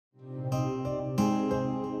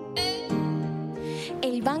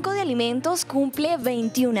El Banco de Alimentos cumple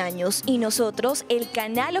 21 años y nosotros, el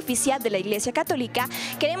canal oficial de la Iglesia Católica,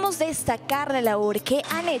 queremos destacar la labor que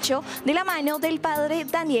han hecho de la mano del Padre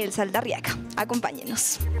Daniel Saldarriaga.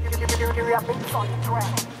 Acompáñenos.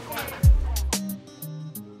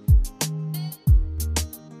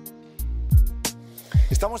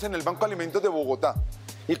 Estamos en el Banco de Alimentos de Bogotá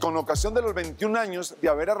y con ocasión de los 21 años de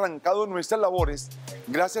haber arrancado nuestras labores,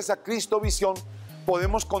 gracias a Cristo Visión,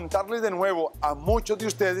 podemos contarles de nuevo a muchos de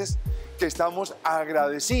ustedes que estamos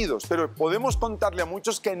agradecidos, pero podemos contarle a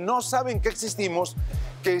muchos que no saben que existimos,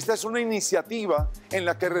 que esta es una iniciativa en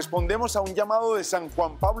la que respondemos a un llamado de San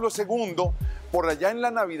Juan Pablo II por allá en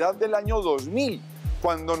la Navidad del año 2000,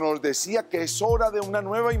 cuando nos decía que es hora de una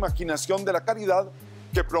nueva imaginación de la caridad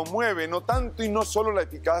que promueve no tanto y no solo la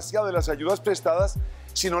eficacia de las ayudas prestadas,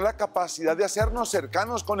 sino la capacidad de hacernos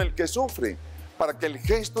cercanos con el que sufre, para que el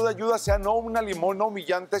gesto de ayuda sea no una limosna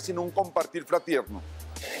humillante, sino un compartir fraterno.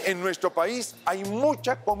 En nuestro país hay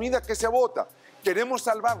mucha comida que se bota. Queremos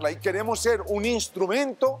salvarla y queremos ser un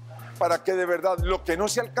instrumento para que de verdad lo que no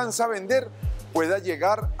se alcanza a vender pueda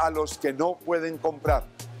llegar a los que no pueden comprar.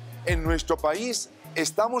 En nuestro país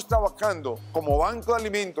estamos trabajando como Banco de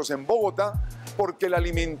Alimentos en Bogotá porque la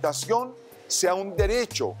alimentación sea un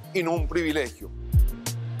derecho y no un privilegio.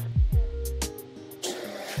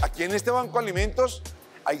 Aquí en este Banco de Alimentos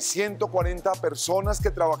hay 140 personas que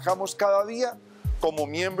trabajamos cada día como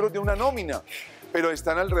miembros de una nómina, pero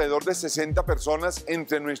están alrededor de 60 personas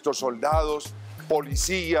entre nuestros soldados,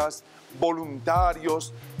 policías,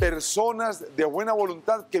 voluntarios, personas de buena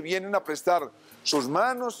voluntad que vienen a prestar sus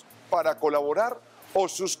manos para colaborar o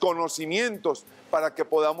sus conocimientos para que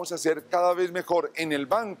podamos hacer cada vez mejor en el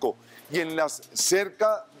banco y en las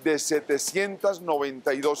cerca de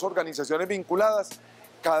 792 organizaciones vinculadas,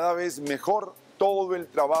 cada vez mejor todo el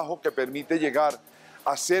trabajo que permite llegar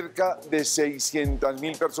a cerca de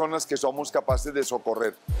 600.000 personas que somos capaces de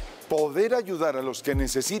socorrer. Poder ayudar a los que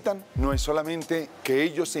necesitan no es solamente que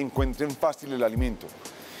ellos se encuentren fácil el alimento,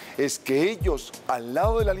 es que ellos al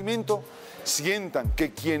lado del alimento sientan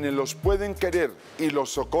que quienes los pueden querer y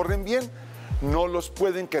los socorren bien, no los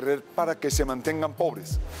pueden querer para que se mantengan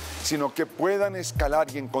pobres, sino que puedan escalar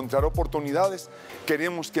y encontrar oportunidades.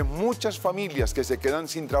 Queremos que muchas familias que se quedan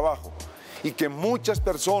sin trabajo y que muchas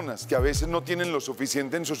personas que a veces no tienen lo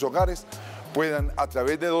suficiente en sus hogares puedan, a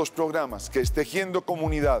través de dos programas, que es Tejiendo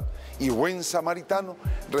Comunidad y Buen Samaritano,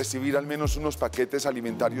 recibir al menos unos paquetes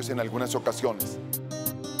alimentarios en algunas ocasiones.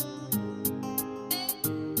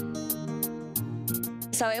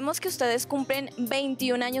 Sabemos que ustedes cumplen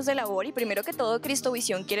 21 años de labor y primero que todo Cristo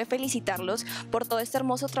Visión quiere felicitarlos por todo este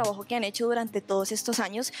hermoso trabajo que han hecho durante todos estos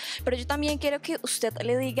años, pero yo también quiero que usted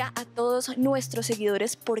le diga a todos nuestros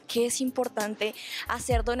seguidores por qué es importante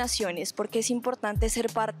hacer donaciones, por qué es importante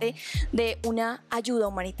ser parte de una ayuda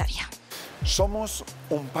humanitaria. Somos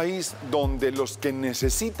un país donde los que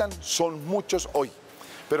necesitan son muchos hoy,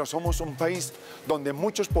 pero somos un país donde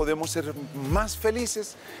muchos podemos ser más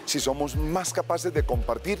felices si somos más capaces de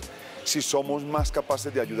compartir, si somos más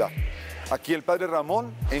capaces de ayudar. Aquí el Padre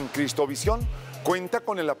Ramón, en Cristo Visión, cuenta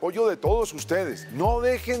con el apoyo de todos ustedes. No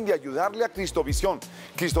dejen de ayudarle a Cristo Visión.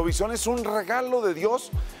 Cristo Visión es un regalo de Dios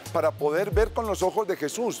para poder ver con los ojos de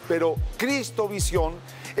Jesús, pero Cristo Visión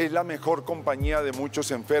es la mejor compañía de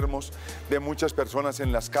muchos enfermos, de muchas personas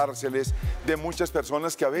en las cárceles, de muchas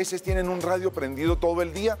personas que a veces tienen un radio prendido todo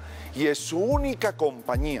el día y es su única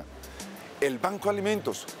compañía. El Banco de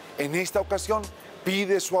Alimentos en esta ocasión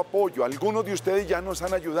pide su apoyo. Algunos de ustedes ya nos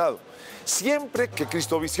han ayudado. Siempre que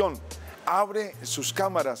Cristo Visión abre sus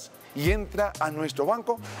cámaras y entra a nuestro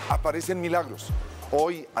banco, aparecen milagros.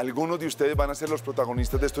 Hoy algunos de ustedes van a ser los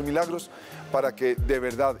protagonistas de estos milagros para que de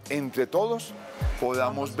verdad entre todos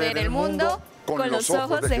podamos ver el mundo con los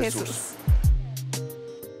ojos de Jesús.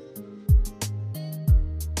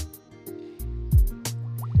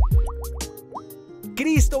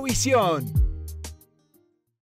 Cristo Visión.